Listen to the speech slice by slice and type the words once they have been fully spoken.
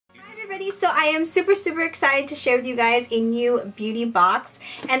Beauties, so I am super excited to share with you guys a new beauty box,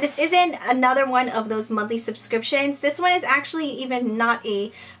 and this isn't another one of those monthly subscriptions. This one is actually even not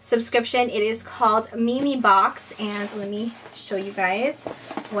a subscription. It is called Memebox, and let me show you guys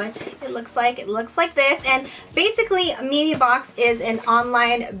what it looks like. It looks like this, and basically Memebox is an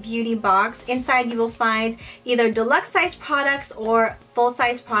online beauty box. Inside you will find either deluxe size products or full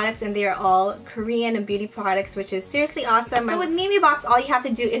size products, and they are all Korean beauty products, which is seriously awesome. So with Memebox, all you have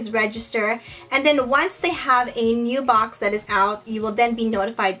to do is register, and then once they have a new box that is out, you will then be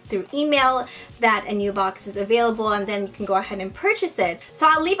notified through email that a new box is available, and then you can go ahead and purchase it. So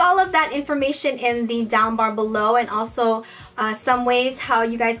I'll leave all of that information in the down bar below, and also some ways how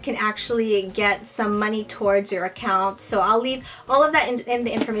you guys can actually get some money towards your account. So I'll leave all of that in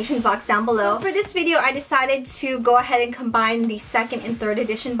the information box down below. So for this video, I decided to go ahead and combine the second and third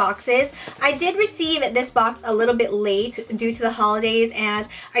edition boxes. I did receive this box a little bit late due to the holidays, and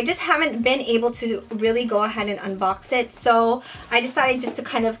I just haven't been able to really go ahead and unbox it. So I decided just to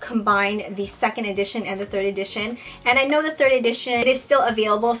kind of combine the second edition and the third edition. And I know the third edition, it is still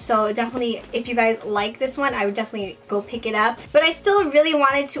available, so definitely if you guys like this one, I would definitely go pick it up. But I still really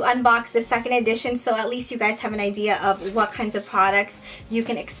wanted to unbox the second edition, so at least you guys have an idea of what kinds of products you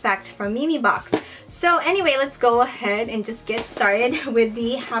can expect from Memebox. So anyway, let's go ahead and just get started with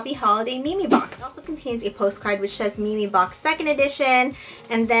the Happy Holiday Memebox. It also contains a postcard which says Memebox second edition,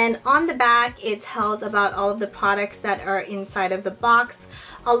 and then on the back it tells about all of the products that are inside of the box,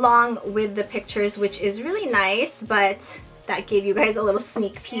 along with the pictures, which is really nice. But that gave you guys a little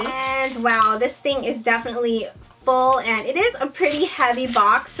sneak peek. And wow, this thing is definitely full, and it is a pretty heavy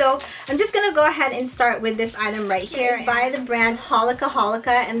box. So I'm just gonna go ahead and start with this item right here. It's by the brand Holika,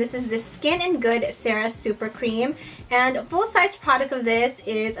 and this is the Skin and Good Sarah Super Cream, and full-size product of this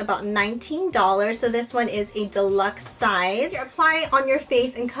is about $19. So this one is a deluxe size. You apply it on your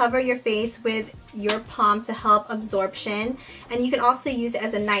face and cover your face with your palm to help absorption, and you can also use it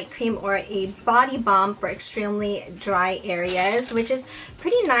as a night cream or a body balm for extremely dry areas, which is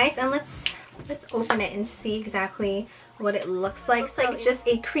pretty nice. And let's open it and see exactly what it looks like. So it's just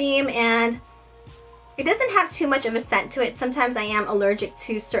a cream, and it doesn't have too much of a scent to it. Sometimes I am allergic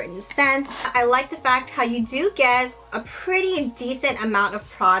to certain scents. I like the fact how you do get a pretty decent amount of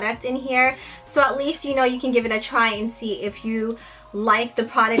product in here, so at least you know you can give it a try and see if you like the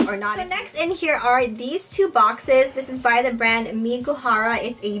product or not. So next in here are these two boxes. This is by the brand Miguhara.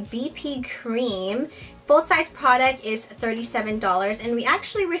 It's a BP cream. Full-size product is $37, and we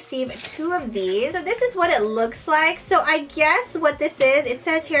actually received two of these. So this is what it looks like. So I guess what this is, it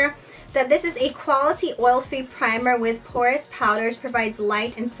says here that this is a quality oil-free primer with porous powders, provides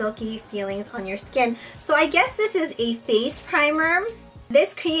light and silky feelings on your skin. So I guess this is a face primer.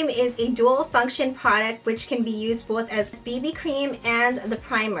 This cream is a dual function product which can be used both as BB cream and the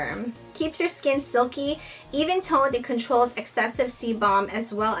primer. Keeps your skin silky, even toned. It controls excessive sebum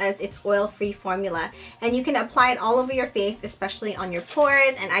as well as its oil-free formula. And you can apply it all over your face, especially on your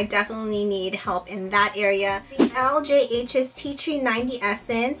pores, and I definitely need help in that area. The LJH's Tea Tree 90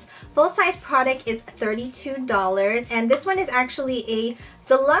 Essence. Full-size product is $32, and this one is actually a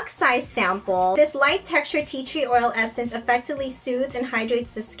deluxe size sample. This light texture tea tree oil essence effectively soothes and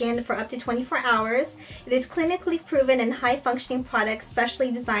hydrates the skin for up to 24 hours. It is clinically proven and high functioning product,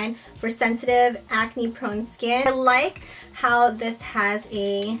 specially designed for sensitive, acne prone skin. I like how this has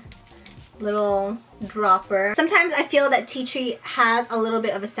a little dropper. Sometimes I feel that tea tree has a little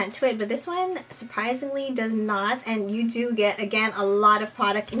bit of a scent to it, but this one surprisingly does not, and you do get, again, a lot of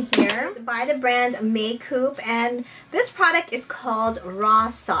product in here. It's by the brand Maycoop, and this product is called Raw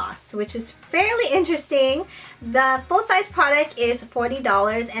Sauce, which is fairly interesting. The full-size product is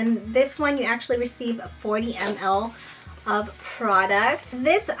 $40, and this one you actually receive 40 ml of product.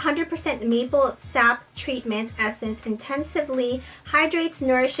 This 100% maple sap treatment essence intensively hydrates,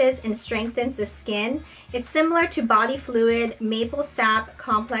 nourishes, and strengthens the skin. It's similar to body fluid. Maple sap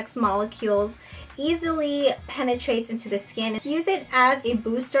complex molecules easily penetrates into the skin. Use it as a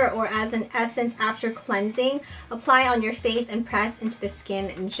booster or as an essence after cleansing. Apply on your face and press into the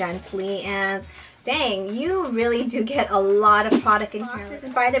skin gently. And dang, you really do get a lot of product in here. This is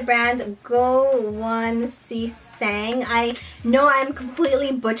by the brand Go One Si Sang. I know I'm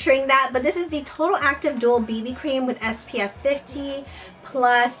completely butchering that, but this is the Total Active Dual BB Cream with SPF 50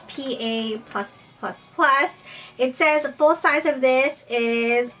 plus PA+++. It says full size of this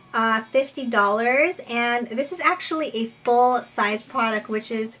is $50, and this is actually a full size product, which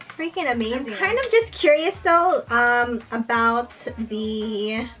is freaking amazing. I'm kind of just curious though about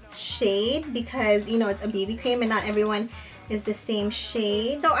the shade, because you know it's a BB cream and not everyone is the same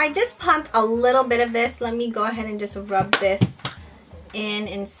shade. So I just pumped a little bit of this. Let me go ahead and just rub this in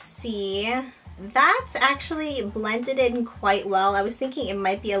and see. That's actually blended in quite well. I was thinking it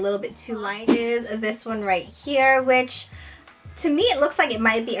might be a little bit too light. Is this one right here, which to me it looks like it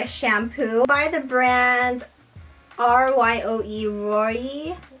might be a shampoo by the brand RYOE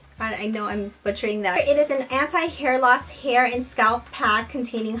Rory. I know I'm butchering that. It is an anti-hair loss hair and scalp pack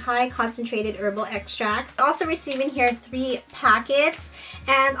containing high concentrated herbal extracts. Also receiving here 3 packets,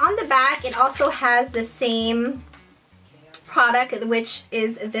 and on the back it also has the same product, which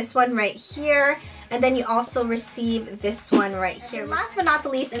is this one right here, and then you also receive this one right here. And last but not the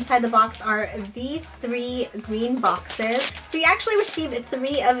least, inside the box are these 3 green boxes. So you actually receive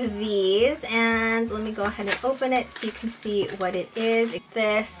 3 of these, and let me go ahead and open it so you can see what it is.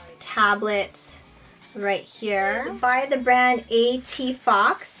 This tablet right here by the brand AT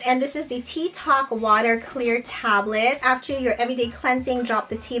Fox, and this is the Tea Talk Water Clear Tablet. After your everyday cleansing, drop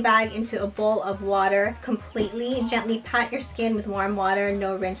the tea bag into a bowl of water completely. Gently pat your skin with warm water,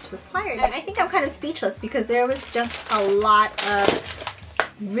 no rinse required. And I think I'm kind of speechless because there was just a lot of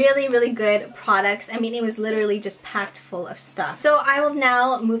really good products. I mean, it was literally just packed full of stuff. So I will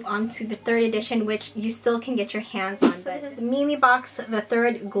now move on to the 3rd edition, which you still can get your hands on. So this is the Memebox, the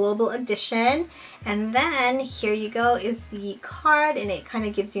 3rd global edition. And then here you go is the card, and it kind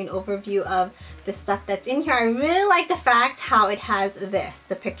of gives you an overview of the stuff that's in here. I really like the fact how it has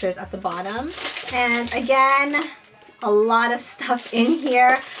the pictures at the bottom. And again, a lot of stuff in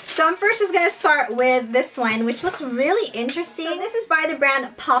here. So I'm first just going to start with this one, which looks really interesting. So this is by the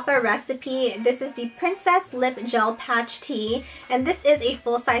brand Papa Recipe. This is the Princess Lip Gel Patch Tea, and this is a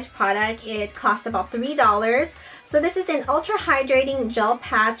full-size product. It costs about $3. So this is an ultra hydrating gel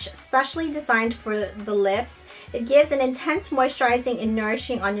patch specially designed for the lips. It gives an intense moisturizing and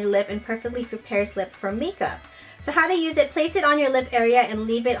nourishing on your lip and perfectly prepares lip for makeup. So how to use it: place it on your lip area and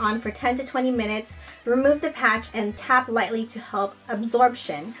leave it on for 10 to 20 minutes. Remove the patch and tap lightly to help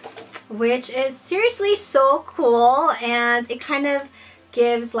absorption, which is seriously so cool, and it kind of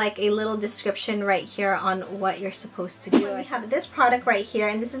gives like a little description right here on what you're supposed to do. We have this product right here,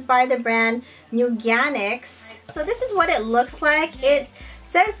 and this is by the brand Nuganics. So this is what it looks like. It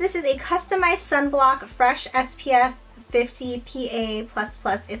says this is a customized sunblock, fresh SPF 50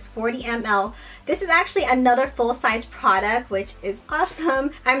 PA++. It's 40 ml. This is actually another full-size product, which is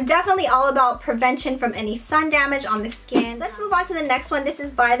awesome. I'm definitely all about prevention from any sun damage on the skin. Let's move on to the next one. This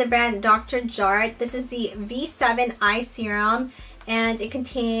is by the brand Dr. Jart. This is the V7 Eye Serum, and it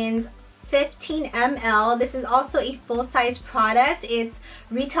contains 15 ml. This is also a full-size product. It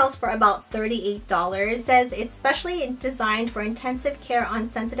retails for about $38. It says it's specially designed for intensive care on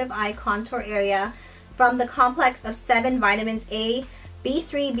sensitive eye contour area from the complex of 7 vitamins A,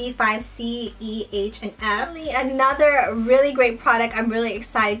 B3, B5, C, E, H, and F. Another really great product I'm really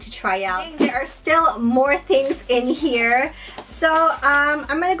excited to try out. There are still more things in here. So I'm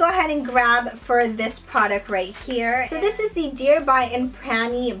going to go ahead and grab for this product right here. So this is the Dear by and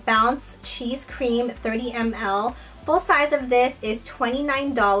Pranny Bounce Cheese Cream 30 ml. Full size of this is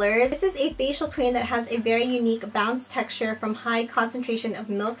 $29. This is a facial cream that has a very unique bounce texture from high concentration of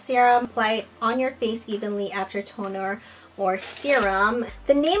milk serum. Apply it on your face evenly after toner or serum.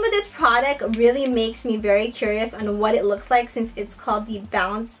 The name of this product really makes me very curious on what it looks like, since it's called the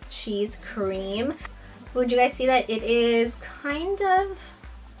Bounce Cheese Cream. Would you guys see that it is kind of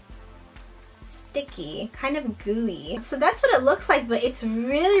sticky, kind of gooey? So that's what it looks like, but it's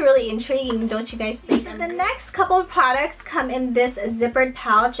really intriguing, don't you guys think? So the next couple of products come in this zippered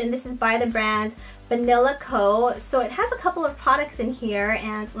pouch, and this is by the brand Vanilla Co. So it has a couple of products in here,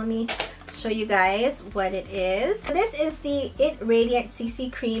 and let me show you guys what it is. So this is the It Radiant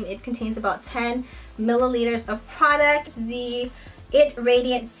CC Cream. It contains about 10 milliliters of product. The It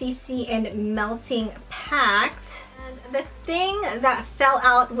Radiant CC and Melting Packed. And the thing that fell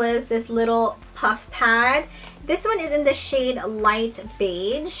out was this little puff pad. This one is in the shade Light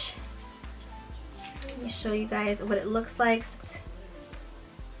Beige. Let me show you guys what it looks like.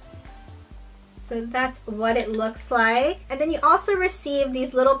 So that's what it looks like. And then you also receive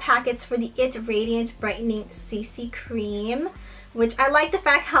these little packets for the It Radiant Brightening CC Cream, which I like the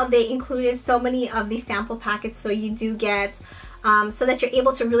fact how they included so many of these sample packets, so you do get so that you're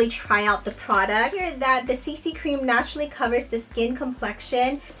able to really try out the product. Here that the CC cream naturally covers the skin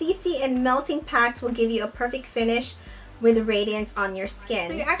complexion. CC and Melting Packed will give you a perfect finish with radiance on your skin.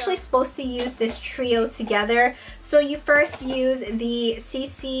 So you're actually supposed to use this trio together. So you first use the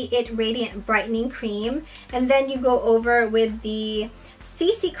CC It Radiant Brightening Cream, and then you go over with the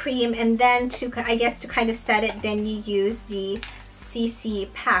CC cream, and then to, I guess, to kind of set it, then you use the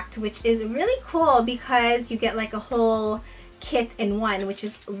CC Packed, which is really cool because you get like a whole kit in one, which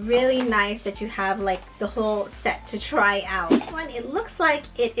is really nice that you have like the whole set to try out. This one, it looks like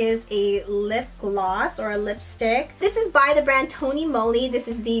it is a lip gloss or a lipstick. This is by the brand Tony Moly. This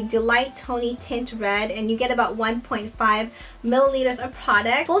is the Delight Tony Tint Red, and you get about 1.5 milliliters of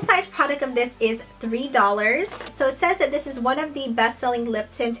product. Full size product of this is $3. So it says that this is one of the best-selling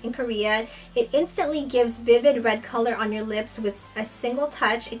lip tint in Korea. It instantly gives vivid red color on your lips with a single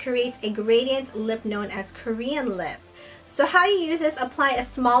touch. It creates a gradient lip known as Korean lip. So how you use this, apply a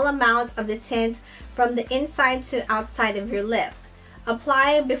small amount of the tint from the inside to outside of your lip.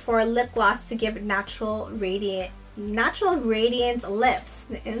 Apply before lip gloss to give natural radiant lips.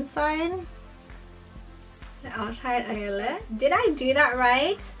 The inside, the outside of your lips. Did I do that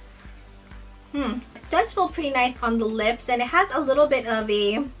right? It does feel pretty nice on the lips, and it has a little bit of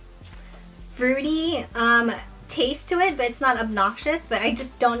a fruity taste to it, but it's not obnoxious. But I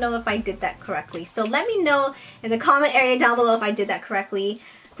just don't know if I did that correctly. So let me know in the comment area down below if I did that correctly,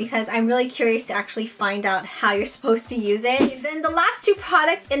 because I'm really curious to actually find out how you're supposed to use it. And then the last two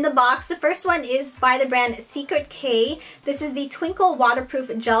products in the box, the first one is by the brand Secret K. This is the Twinkle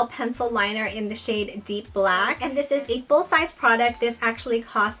Waterproof Gel Pencil Liner in the shade Deep Black, and this is a full-size product. This actually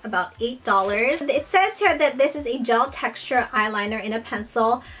costs about $8. It says here that this is a gel texture eyeliner in a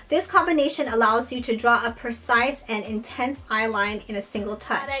pencil. This combination allows you to draw a precise and intense eyeline in a single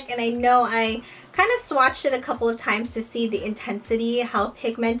touch. And I know I kind of swatched it a couple of times to see the intensity, how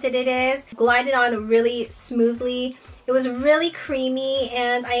pigmented it is. Glided on really smoothly. It was really creamy,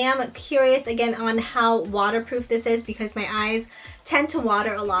 and I am curious again on how waterproof this is because my eyes tend to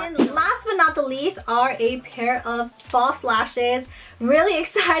water a lot. And last but not the least are a pair of false lashes. Really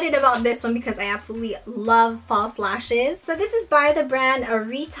excited about this one because I absolutely love false lashes. So this is by the brand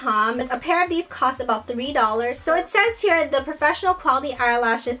Ritom. A pair of these cost about $3. So it says here the professional quality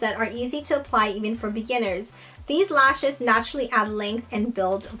eyelashes that are easy to apply even for beginners. These lashes naturally add length and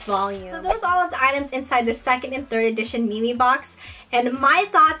build volume. So those are all of the items inside the second and third edition Memebox. And my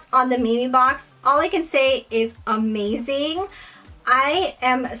thoughts on the Memebox, all I can say is amazing. I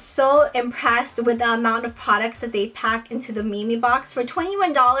am so impressed with the amount of products that they pack into the Memebox. For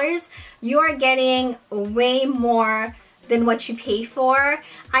 $21, you are getting way more than what you pay for.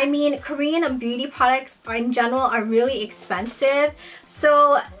 I mean, Korean beauty products in general are really expensive.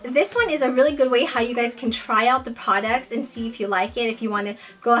 So this one is a really good way how you guys can try out the products and see if you like it, if you want to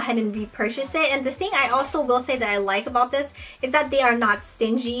go ahead and repurchase it. And the thing I also will say that I like about this is that they are not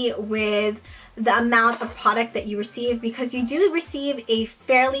stingy with the amount of product that you receive, because you do receive a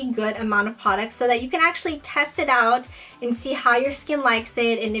fairly good amount of product so that you can actually test it out and see how your skin likes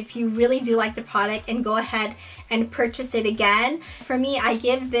it, and if you really do like the product, and go ahead and purchase it again. For me, I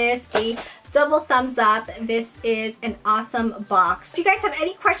give this a double thumbs up. This is an awesome box. If you guys have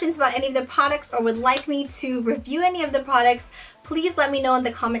any questions about any of the products or would like me to review any of the products, please let me know in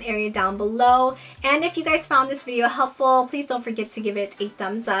the comment area down below. And if you guys found this video helpful, please don't forget to give it a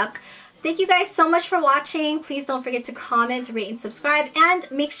thumbs up. Thank you guys so much for watching. Please don't forget to comment, rate, and subscribe. And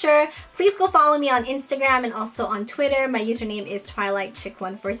make sure, please go follow me on Instagram and also on Twitter. My username is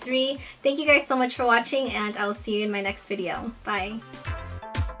TwilightChick143. Thank you guys so much for watching, and I will see you in my next video. Bye.